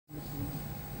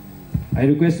I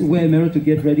request Wren to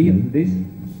get ready on this.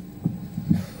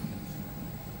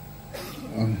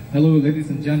 Hello, ladies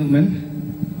and gentlemen.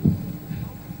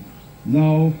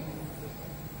 Now,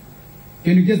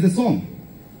 can you guess the song?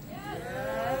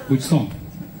 Yes. Which song?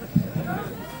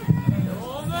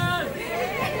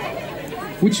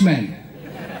 Which man?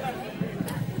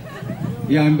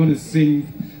 Yeah, I'm going to sing.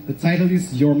 The title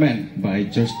is Your Man by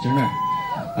Josh Turner,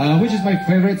 which is my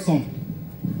favorite song.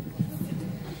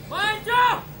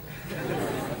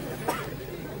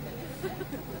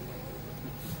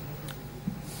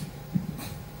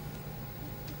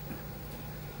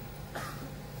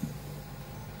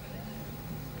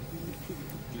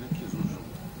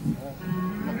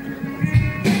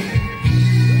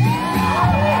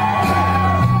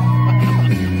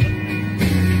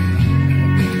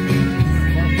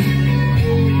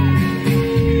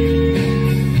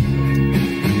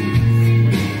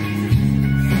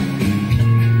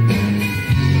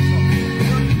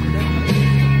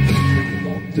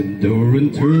 The door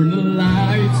and turn the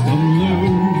lights down low.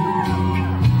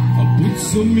 I put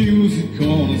some music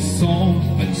on a soft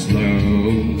and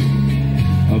slow.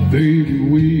 Baby,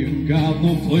 we ain't got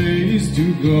no place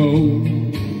to go.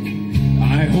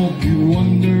 I hope you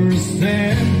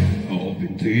understand. I've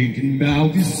been thinking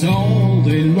about this all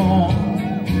day long.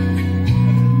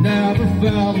 I've never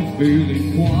felt a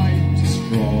feeling quite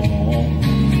strong.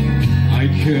 I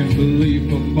can't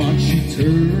believe how much it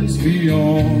turns me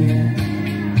on.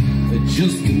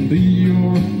 Just to be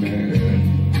your man.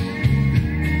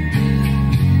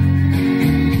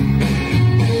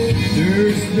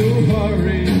 There's no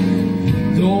hurry,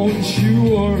 don't you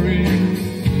worry.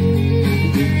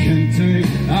 We can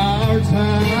take our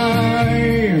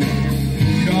time.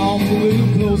 Come a little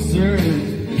closer,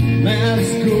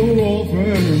 let's go over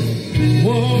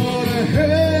what I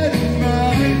had in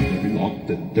mind. Lock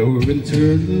the door and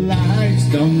turn the lights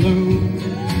down low.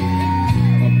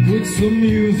 Put some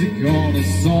music on a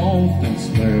soft and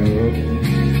slow.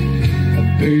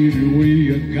 Baby, we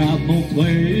ain't got no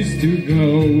place to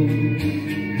go.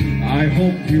 I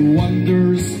hope you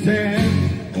understand.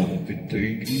 I've been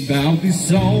thinking about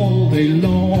this all day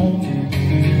long.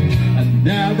 I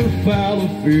never felt a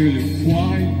feeling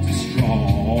quite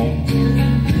strong.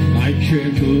 I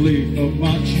can't believe how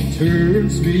much it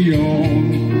turns me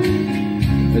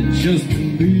on. Just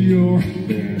to be your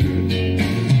man.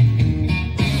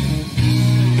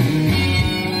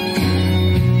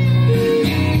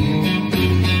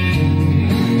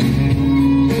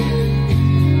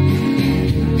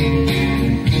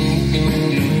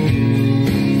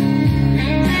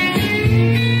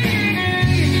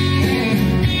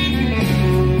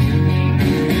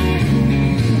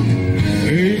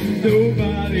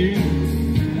 Nobody,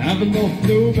 have enough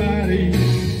nobody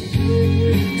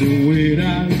the way I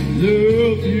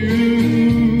love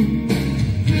you.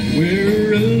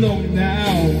 We're alone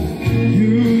now,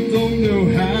 you don't know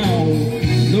how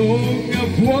long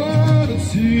I've wanted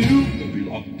to. We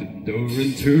lock the door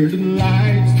and turn the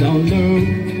lights down low.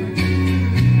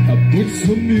 I put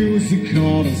some music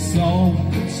on a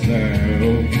soft and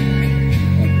slow.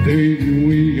 Baby,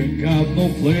 we ain't got no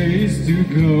place to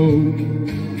go.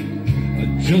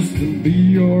 Just to be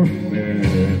your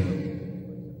man.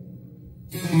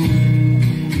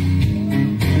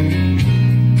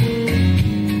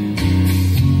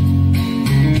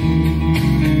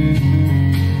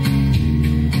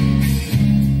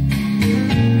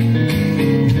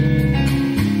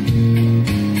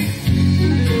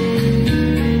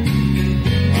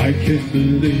 I can't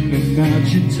believe how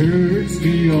much it turns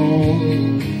me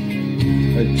on.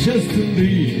 Just to be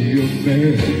your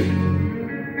man.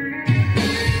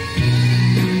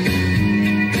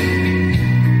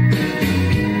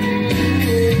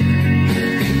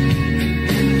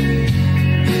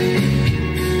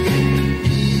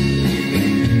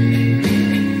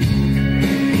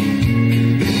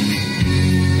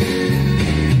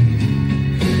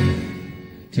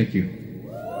 Thank you.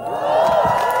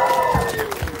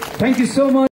 Thank you so much.